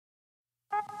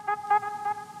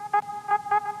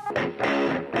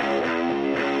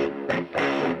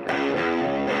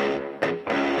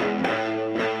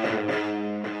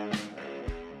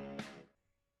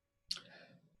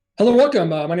Hello, welcome.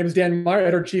 My name is Dan Meyer,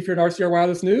 Editor-in-Chief here at RCR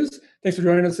Wireless News. Thanks for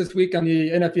joining us this week on the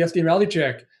NFV SDN Reality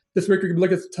Check. This week, we're going to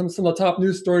look at some of the top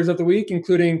news stories of the week,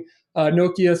 including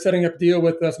Nokia setting up a deal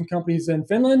with some companies in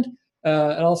Finland,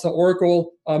 and also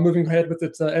Oracle moving ahead with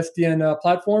its SDN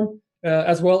platform,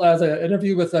 as well as an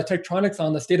interview with Tektronix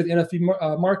on the state of the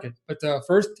NFV market. But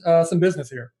first, some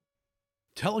business here.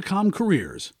 Telecom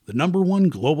Careers, the #1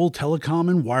 global telecom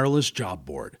and wireless job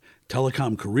board,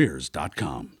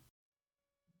 telecomcareers.com.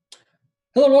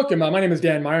 Hello and welcome. My name is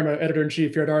Dan Meyer. I'm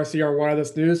Editor-in-Chief here at RCR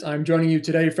Wireless News. I'm joining you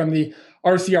today from the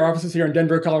RCR offices here in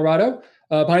Denver, Colorado.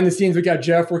 Behind the scenes, we've got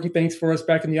Jeff working things for us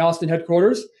back in the Austin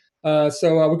headquarters. So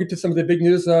we'll get to some of the big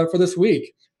news for this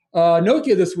week.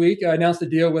 Nokia this week announced a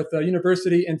deal with a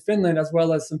university in Finland, as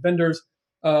well as some vendors,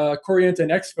 Corient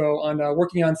and Expo, on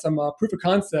working on some proof of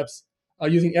concepts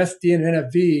using SDN and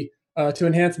NFV to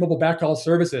enhance mobile backhaul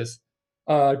services.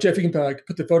 Jeff, you can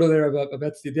put the photo there of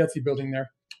the Etsy building there.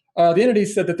 The entity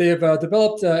said that they have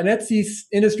developed an Etsy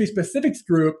industry specifics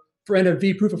group for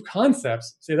NFV proof of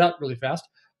concepts, say that really fast,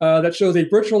 that shows a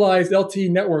virtualized LTE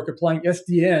network applying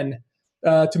SDN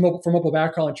for mobile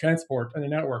backhaul and transport on the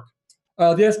network.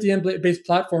 The SDN-based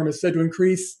platform is said to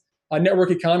increase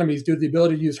network economies due to the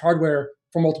ability to use hardware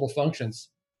for multiple functions.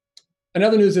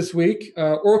 Another news this week,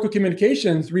 Oracle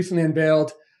Communications recently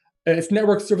unveiled its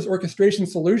network service orchestration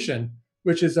solution,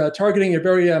 which is targeting a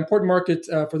very important market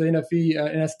for the NFV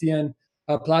and SDN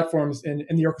platforms in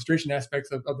the orchestration aspects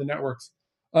of the networks.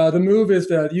 The move is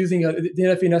using the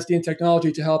NFV and SDN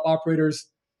technology to help operators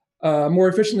more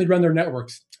efficiently run their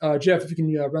networks. Jeff, if you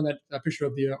can run that picture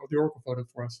of the Oracle photo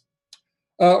for us.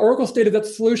 Oracle stated that the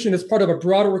solution is part of a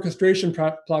broader orchestration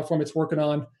platform it's working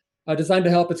on, designed to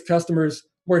help its customers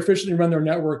more efficiently run their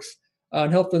networks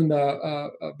and help them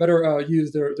better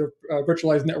use their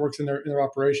virtualized networks in their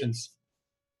operations.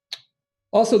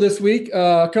 Also this week,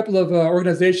 a couple of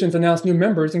organizations announced new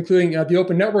members, including the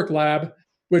Open Network Lab,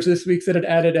 which this week said it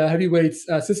added heavyweights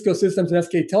Cisco Systems and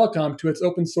SK Telecom to its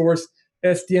open source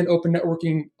SDN Open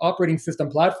Networking Operating System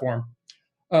platform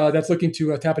that's looking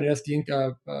to tap into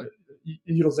SDN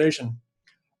utilization.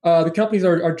 The companies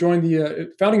are joined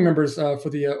the founding members for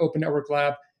the Open Network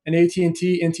Lab, and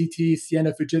AT&T, NTT,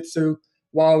 Ciena, Fujitsu,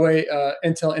 Huawei,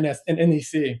 Intel, and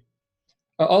NEC.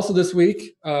 Also this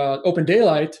week, Open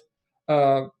Daylight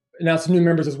announced new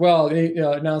members as well. They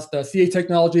announced CA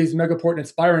Technologies, Megaport, and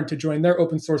Spirent to join their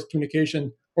open source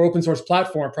communication or open source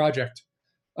platform project.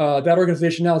 That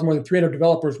organization now has more than 300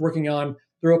 developers working on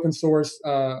their open source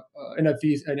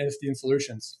NFVs and SDN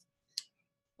solutions.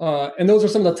 And those are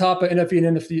some of the top NFV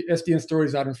and SDN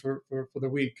stories items for the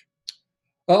week.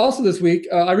 Also this week,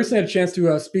 I recently had a chance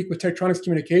to speak with Tektronix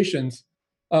Communications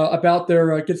about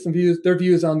their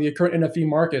views on the current NFV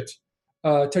market.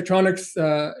 Tektronix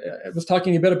was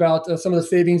talking a bit about some of the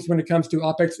savings when it comes to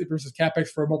OpEx versus CapEx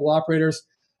for mobile operators,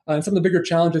 and some of the bigger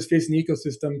challenges facing the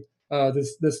ecosystem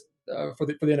for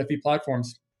the NFV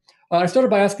platforms. I started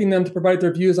by asking them to provide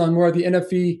their views on where the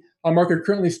NFV market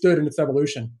currently stood in its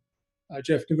evolution.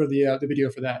 Jeff, you can go to the video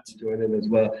for that. Join in as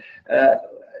well.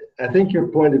 I think your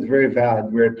point is very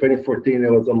valid. Where in 2014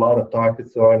 there was a lot of talk and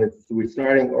so on. We're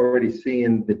starting already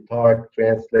seeing the talk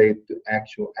translate to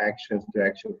actual actions, to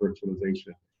actual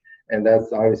virtualization, and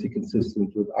that's obviously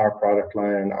consistent with our product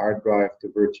line and our drive to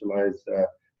virtualize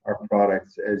our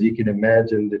products. As you can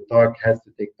imagine, the talk has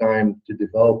to take time to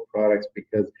develop products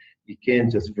because you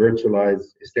can't just virtualize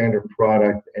a standard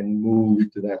product and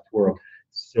move to that world.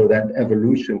 So that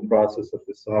evolution process of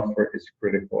the software is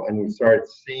critical, and we start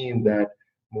seeing that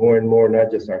more and more,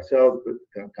 not just ourselves,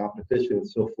 but competition and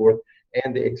so forth,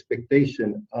 and the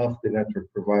expectation of the network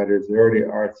providers.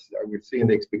 We're seeing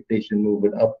the expectation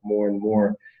moving up more and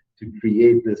more to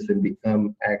create this and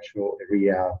become actual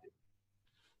reality.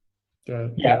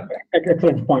 Yeah,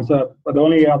 excellent point. So, but the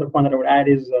only other point that I would add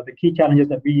is the key challenges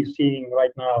that we're seeing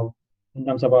right now in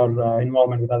terms of our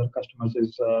involvement with other customers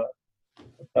is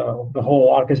the whole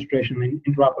orchestration and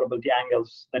interoperability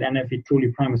angles that NFV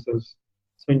truly promises.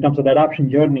 So in terms of the adoption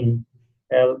journey,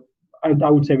 I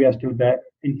would say we are still in the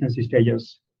infancy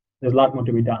stages. There's a lot more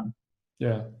to be done.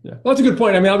 Yeah. Well, that's a good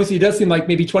point. I mean, obviously, it does seem like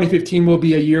maybe 2015 will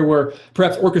be a year where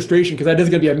perhaps orchestration, because that is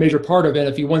going to be a major part of it.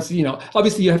 If you once,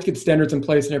 obviously you have to get the standards in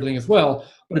place and everything as well.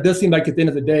 But it does seem like at the end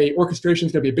of the day, orchestration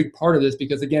is going to be a big part of this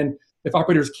because, again, if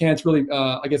operators can't really,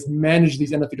 manage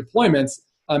these NFV deployments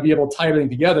and be able to tie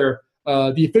everything together,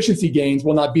 the efficiency gains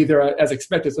will not be there as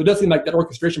expected. So it does seem like that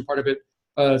orchestration part of it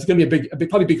is going to be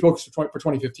probably a big focus for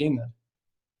 2015 then.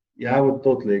 Yeah, I would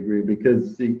totally agree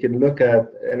because you can look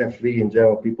at NFV in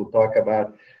general. People talk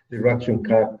about the reduction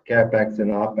CapEx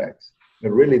and OpEx,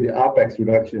 but really the OpEx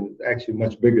reduction is actually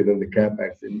much bigger than the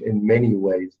CapEx in many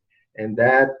ways. And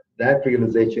that that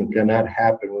realization cannot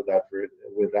happen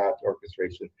without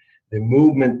orchestration. The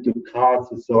movement to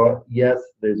costs, so yes,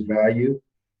 there's value,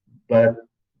 but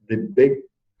the big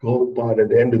gold part at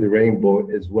the end of the rainbow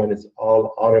is when it's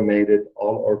all automated,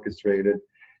 all orchestrated,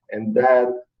 and that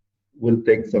will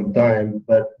take some time.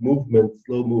 But slow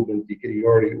movement, we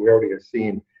already are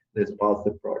seeing this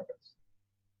positive progress.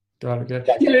 Got it. Good.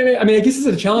 Yeah, I mean, I guess it's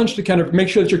a challenge to kind of make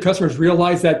sure that your customers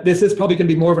realize that this is probably going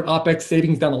to be more of an OpEx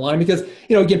savings down the line, because,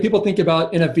 again, people think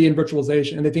about NFV and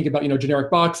virtualization, and they think about,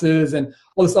 generic boxes and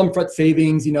all this upfront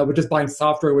savings, but just buying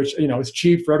software, which, is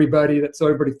cheap for everybody, so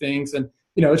everybody thinks, and,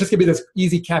 it's just going to be this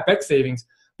easy CapEx savings.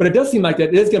 But it does seem like that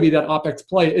it is going to be that OpEx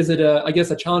play. Is it,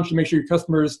 a challenge to make sure your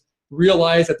customers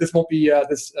realize that this won't be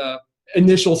this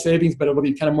initial savings, but it will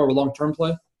be kind of more of a long-term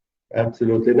play?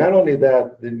 Absolutely. Not only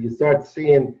that, you start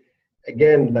seeing,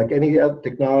 again, like any other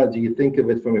technology, you think of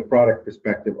it from a product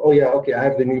perspective. Oh yeah, okay, I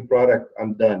have the new product,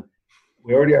 I'm done.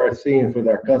 We already are seeing with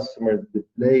our customers that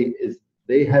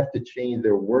they have to change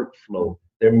their workflow,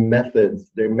 their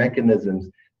methods, their mechanisms.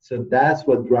 So that's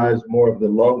what drives more of the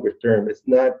longer term. It's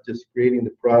not just creating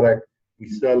the product, we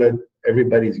sell it,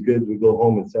 everybody's good, we go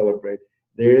home and celebrate.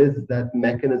 There is that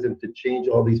mechanism to change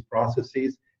all these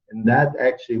processes, and that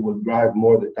actually will drive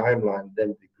more the timeline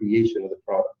than the creation of the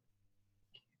product.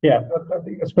 Yeah,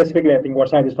 specifically, I think what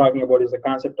Syed is talking about is the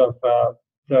concept of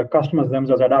the customers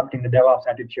themselves adopting the DevOps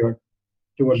attitude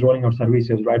towards rolling out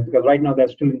services, right? Because right now they're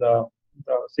still in the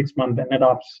 6-month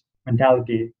NetOps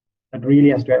mentality that really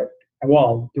has to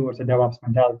evolve towards a DevOps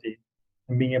mentality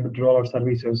and being able to roll out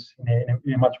services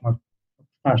in a much more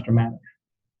faster manner.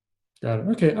 Got it.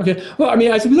 Okay. Well, I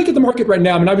mean, as we look at the market right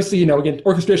now, I mean, obviously, again,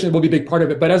 orchestration will be a big part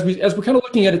of it. But as we're kind of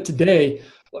looking at it today,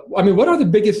 I mean, what are the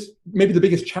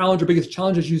biggest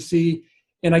challenges you see,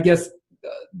 and I guess,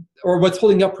 or what's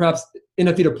holding up perhaps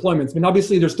NFV deployments? I mean,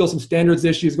 obviously, there's still some standards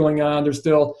issues going on. There's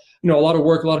still, a lot of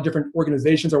work. A lot of different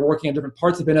organizations are working on different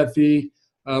parts of NFV,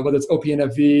 whether it's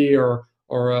OPNFV or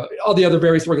all the other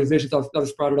various organizations that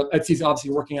was brought up. Etsy's obviously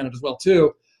working on it as well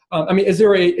too. I mean, is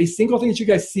there a single thing that you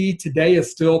guys see today as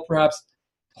still perhaps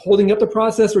holding up the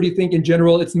process, or do you think in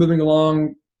general it's moving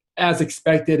along as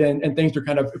expected and things are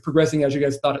kind of progressing as you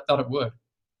guys thought it would?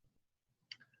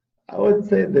 I would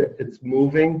say that it's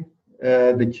moving.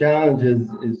 The challenge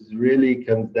is really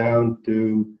comes down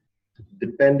to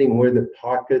depending where the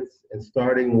pockets and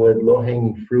starting with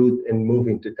low-hanging fruit and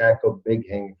moving to tackle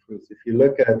big-hanging fruits. If you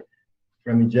look at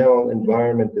from a general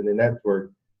environment in the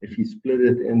network, if you split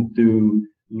it into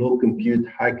low compute,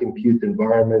 high compute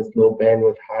environments, low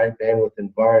bandwidth, high bandwidth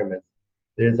environments,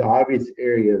 there's obvious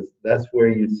areas. That's where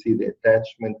you see the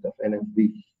attachment of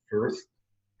NFV first.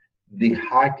 The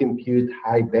high compute,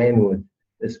 high bandwidth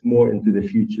is more into the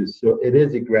future. So it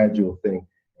is a gradual thing.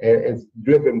 And it's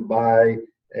driven by,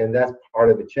 and that's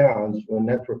part of the challenge, when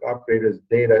network operators'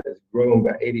 data is growing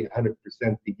by 80, 100%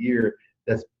 a year,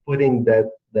 that's putting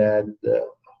that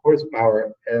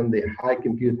horsepower and the high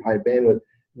compute, high bandwidth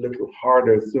a little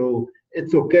harder. So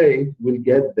it's okay, we'll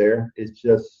get there. It's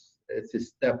a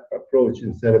step approach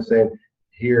instead of saying,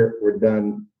 here, we're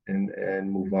done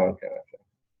and move on kind of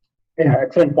thing. Yeah,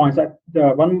 excellent points.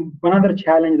 One other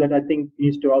challenge that I think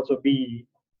needs to also be,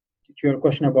 to your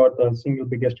question about the single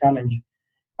biggest challenge,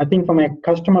 I think from a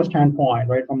customer standpoint,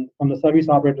 right, from the service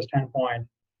operator standpoint,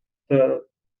 the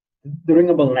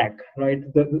ringable neck, right,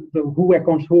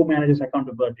 who manages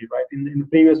accountability, right? In the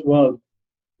previous world,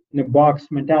 in a box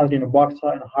mentality, in a box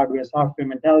and hardware software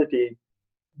mentality,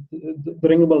 the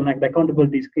ringable neck, the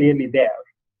accountability is clearly there.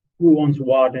 Who owns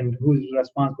what and who's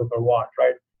responsible for what,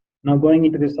 right? Now going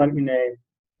into this in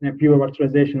a pure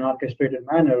virtualization orchestrated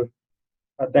manner,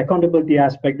 the accountability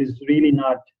aspect is really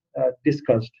not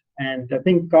discussed. And I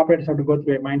think operators have to go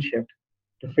through a mind shift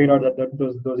to figure out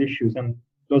those issues, and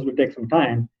those will take some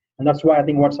time. And that's why I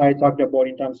think what Syed talked about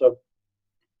in terms of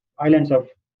islands of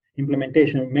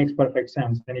implementation makes perfect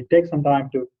sense. And it takes some time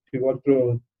to work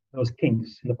through those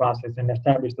kinks in the process and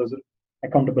establish those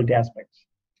accountability aspects.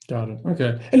 Got it.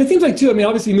 Okay. And it seems like, too, I mean,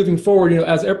 obviously moving forward,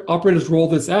 as operators roll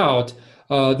this out,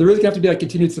 there is going to have to be a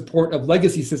continued support of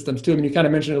legacy systems, too. I mean, you kind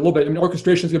of mentioned it a little bit. I mean,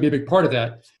 orchestration is going to be a big part of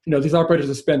that. These operators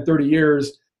have spent 30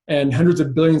 years and hundreds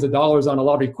of billions of dollars on a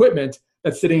lot of equipment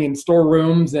that's sitting in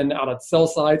storerooms and out at cell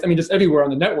sites. I mean, just everywhere on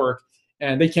the network.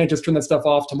 And they can't just turn that stuff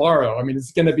off tomorrow. I mean, it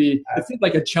seems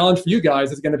like a challenge for you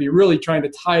guys is going to be really trying to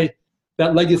tie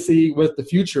that legacy with the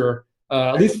future,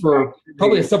 at least for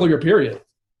probably a several-year period.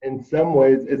 In some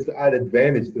ways, it's an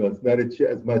advantage to us, not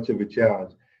as much of a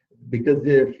challenge. Because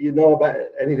if you know about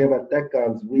anything about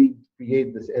TechCons, we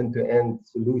create this end-to-end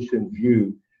solution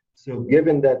view. So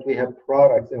given that we have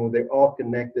products and they're all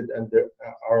connected under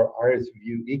our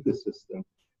RSView ecosystem,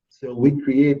 So we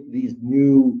create these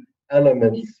new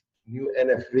elements, new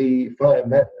NFV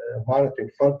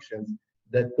monitoring functions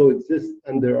that coexist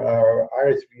under our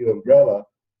IrisView umbrella,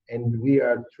 and we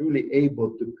are truly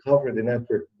able to cover the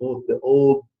network, both the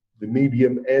old, the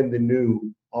medium, and the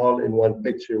new, all in one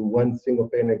picture, one single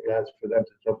pane of glass for them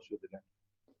to troubleshoot the network.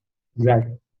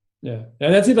 Exactly. Yeah,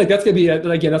 and that seems like that's gonna be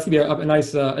that's gonna be a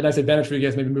nice advantage for you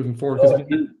guys maybe moving forward.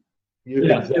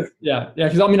 Yeah.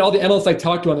 Because I mean, all the analysts I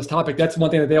talk to on this topic, that's one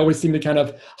thing that they always seem to kind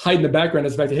of hide in the background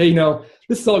is the fact that, hey,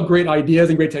 this is all great ideas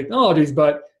and great technologies,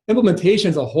 but implementation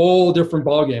is a whole different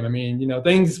ballgame. I mean,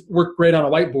 things work great on a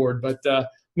whiteboard, but when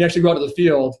you actually go out to the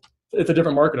field, it's a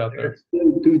different market out there.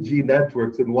 Still 2G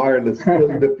networks and wireless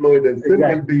still deployed and still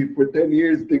will be for 10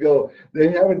 years to go. They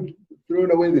haven't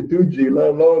thrown away the 2G, let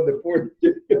alone the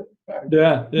 4G.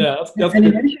 Yeah. That's and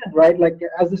in addition, right, like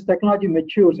as this technology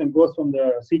matures and goes from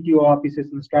the CTO offices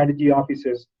and strategy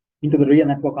offices into the real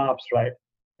network ops, right?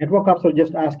 Network ops are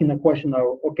just asking the question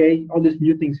now, okay, all these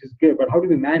new things is good, but how do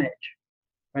we manage,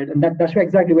 right? And that's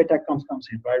exactly where TechComms comes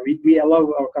in, right? We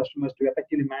allow our customers to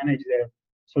effectively manage their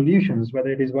solutions, whether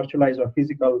it is virtualized or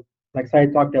physical, like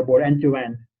Syed talked about,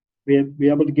 end-to-end.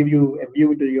 We're able to give you a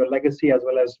view into your legacy as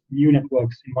well as new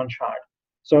networks in one shot.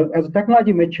 So as the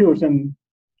technology matures and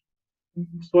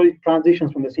slowly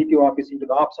transitions from the CTO office into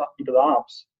the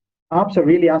ops, ops are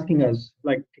really asking us,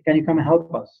 like, can you come and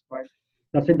help us, right?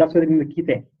 That's it. That's the key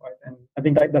thing, right? And I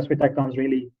think that's where TechComms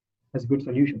really has good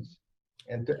solutions.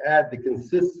 And to add the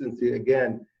consistency,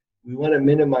 again, we want to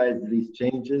minimize these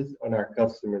changes on our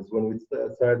customers. When we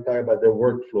start talking about their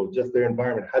workflow, just their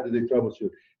environment, how do they troubleshoot?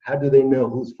 How do they know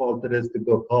whose fault it is to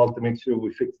go call to make sure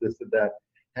we fix this or that?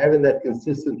 Having that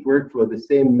consistent workflow, the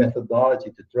same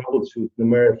methodology to troubleshoot, no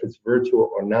matter if it's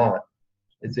virtual or not,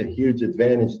 it's a huge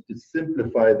advantage to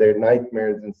simplify their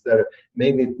nightmares instead of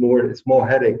making it a small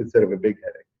headache instead of a big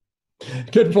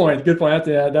headache. Good point.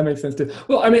 That makes sense too.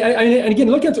 Well, I mean, and again,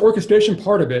 looking at the orchestration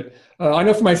part of it, I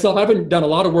know for myself, I haven't done a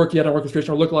lot of work yet on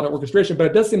orchestration or looked a lot at orchestration, but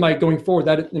it does seem like going forward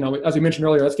that, as you mentioned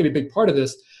earlier, that's going to be a big part of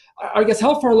this. I guess,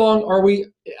 how far along are we,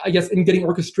 in getting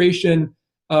orchestration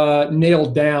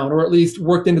nailed down, or at least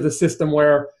worked into the system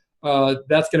where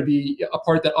that's going to be a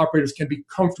part that operators can be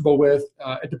comfortable with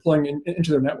deploying into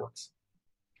their networks?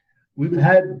 We've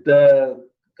had a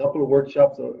couple of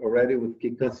workshops already with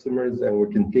key customers, and we're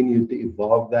continuing to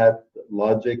evolve that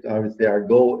logic. Obviously, our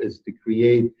goal is to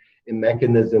create a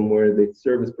mechanism where the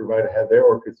service provider have their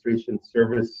orchestration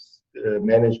service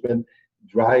management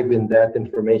driving that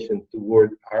information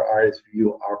toward our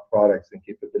IrisView, our products and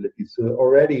capabilities. So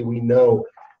already we know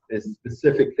the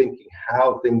specific thinking,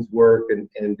 how things work and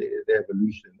the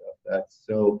evolution of that.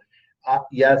 So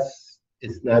yes,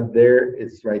 it's not there.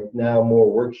 It's right now more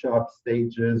workshop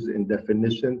stages in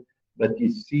definition, but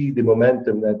you see the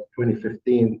momentum that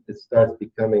 2015, it starts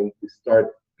becoming, we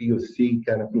start POC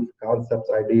kind of proof of concepts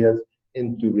ideas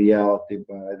into reality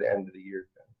by the end of the year.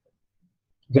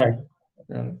 Exactly.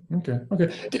 Got it.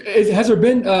 Okay. Has there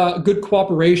been good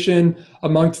cooperation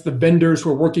amongst the vendors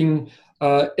who are working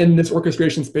in this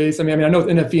orchestration space? I mean, I know with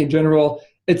NFV in general,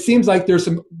 it seems like there's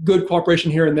some good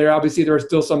cooperation here and there. Obviously, there are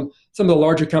still some of the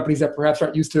larger companies that perhaps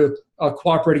aren't used to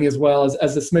cooperating as well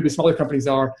as maybe smaller companies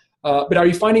are. But are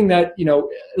you finding that,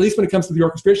 at least when it comes to the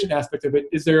orchestration aspect of it,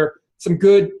 is there some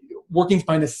good workings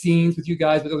behind the scenes with you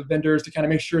guys, with other vendors, to kind of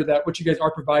make sure that what you guys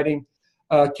are providing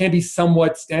can be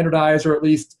somewhat standardized, or at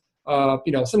least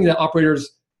something that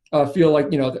operators feel like,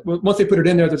 that once they put it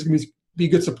in there, there's going to be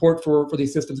good support for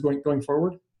these systems going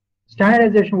forward?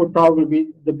 Standardization would probably be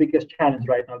the biggest challenge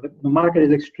right now. The market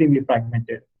is extremely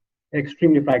fragmented,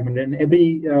 and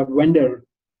every vendor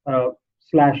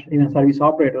 / even service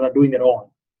operator are doing their own.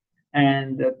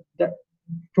 And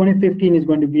 2015 is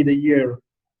going to be the year,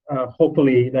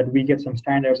 hopefully, that we get some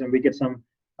standards and we get some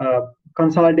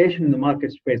consolidation in the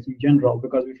market space in general.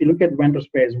 Because if you look at vendor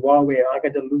space, Huawei,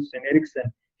 Alcatel-Lucent, Ericsson,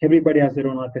 everybody has their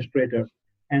own orchestrator.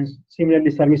 And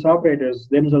similarly, service operators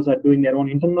themselves are doing their own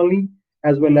internally,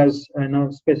 as well as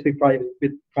specific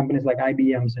with companies like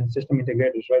IBMs and system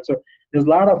integrators, right? So there's a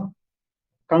lot of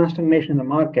consternation in the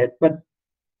market, but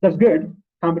that's good.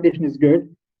 Competition is good.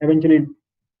 Eventually,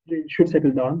 it should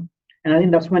settle down, and I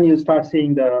think that's when you start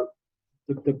seeing the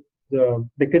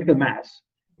critical mass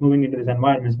moving into these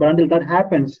environments. But until that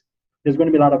happens, there's going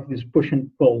to be a lot of this push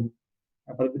and pull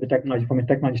with the technology from a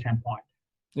technology standpoint.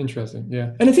 Interesting,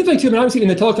 yeah. And it seems like, too, obviously in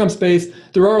the telecom space,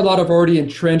 there are a lot of already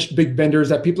entrenched big vendors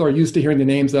that people are used to hearing the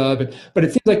names of. But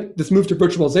it seems like this move to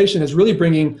virtualization is really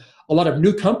bringing a lot of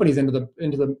new companies into the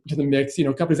mix.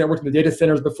 Companies that worked in the data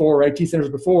centers before, IT centers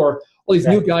before, all these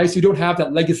new guys who don't have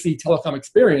that legacy telecom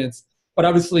experience, but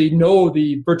obviously know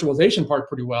the virtualization part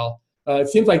pretty well. it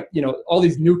seems like, all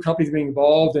these new companies being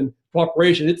involved and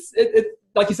cooperation. It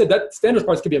like you said, that standards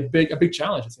parts could be a big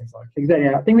challenge, it seems like. Exactly.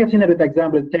 I think we've seen that with the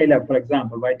example of Tailab, for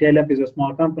example, right? Tailab is a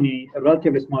small company, a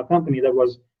relatively small company that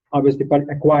was obviously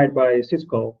acquired by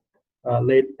Cisco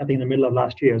late, I think, in the middle of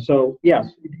last year. So yes,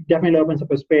 it definitely opens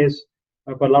up a space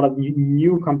for a lot of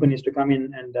new companies to come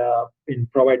in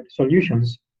and provide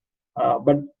solutions.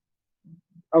 But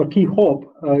our key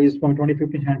hope is from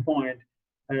 2015 standpoint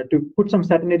to put some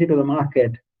certainty to the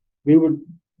market.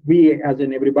 We as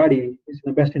in everybody is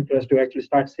in the best interest to actually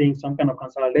start seeing some kind of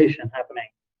consolidation happening,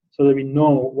 so that we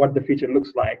know what the future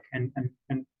looks like and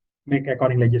make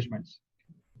according adjustments.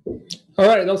 All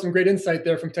right, that was some great insight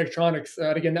there from Tektronix.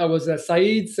 Again, that was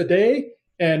Saeed Sadeh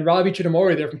and Ravi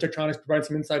Chidamori there from Tektronix providing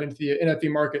some insight into the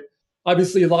NFV market.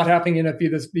 Obviously, a lot happening in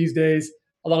NFV these days,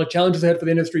 a lot of challenges ahead for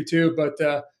the industry too, but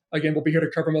again, we'll be here to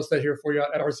cover most of that here for you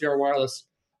at RCR Wireless.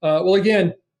 Well,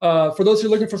 again, for those who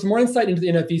are looking for some more insight into the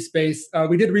NFV space,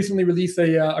 we did recently release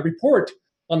a report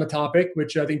on the topic,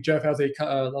 which I think Jeff has a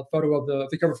photo of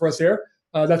the cover for us here.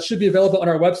 That should be available on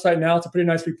our website now. It's a pretty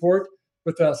nice report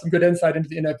with some good insight into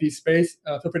the NFV space.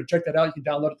 Feel free to check that out. You can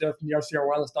download it there from the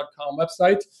rcrwireless.com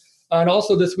website. And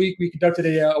also this week, we conducted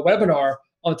a webinar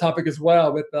on the topic as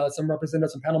well with some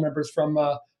representatives and panel members from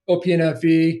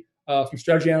OPNFV, from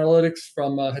Strategy Analytics,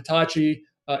 from Hitachi,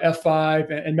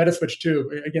 F5, and Metaswitch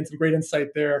too. Again, some great insight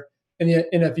there in the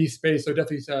NFV space. So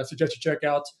definitely suggest you check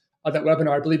out that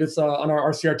webinar. I believe it's on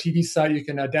our RCR TV site. You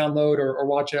can download or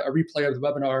watch a replay of the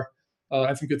webinar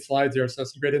and some good slides there. So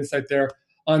some great insight there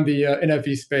on the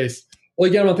NFV space. Well,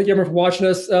 again, I want to thank everyone for watching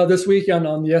us this week on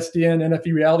the SDN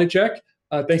NFV Reality Check.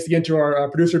 Thanks again to our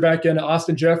producer back in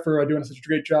Austin, Jeff, for doing such a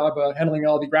great job handling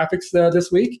all the graphics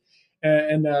this week.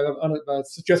 And I want to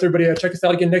suggest everybody check us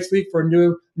out again next week for a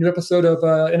new episode of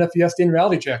NFV SDN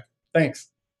Reality Check. Thanks.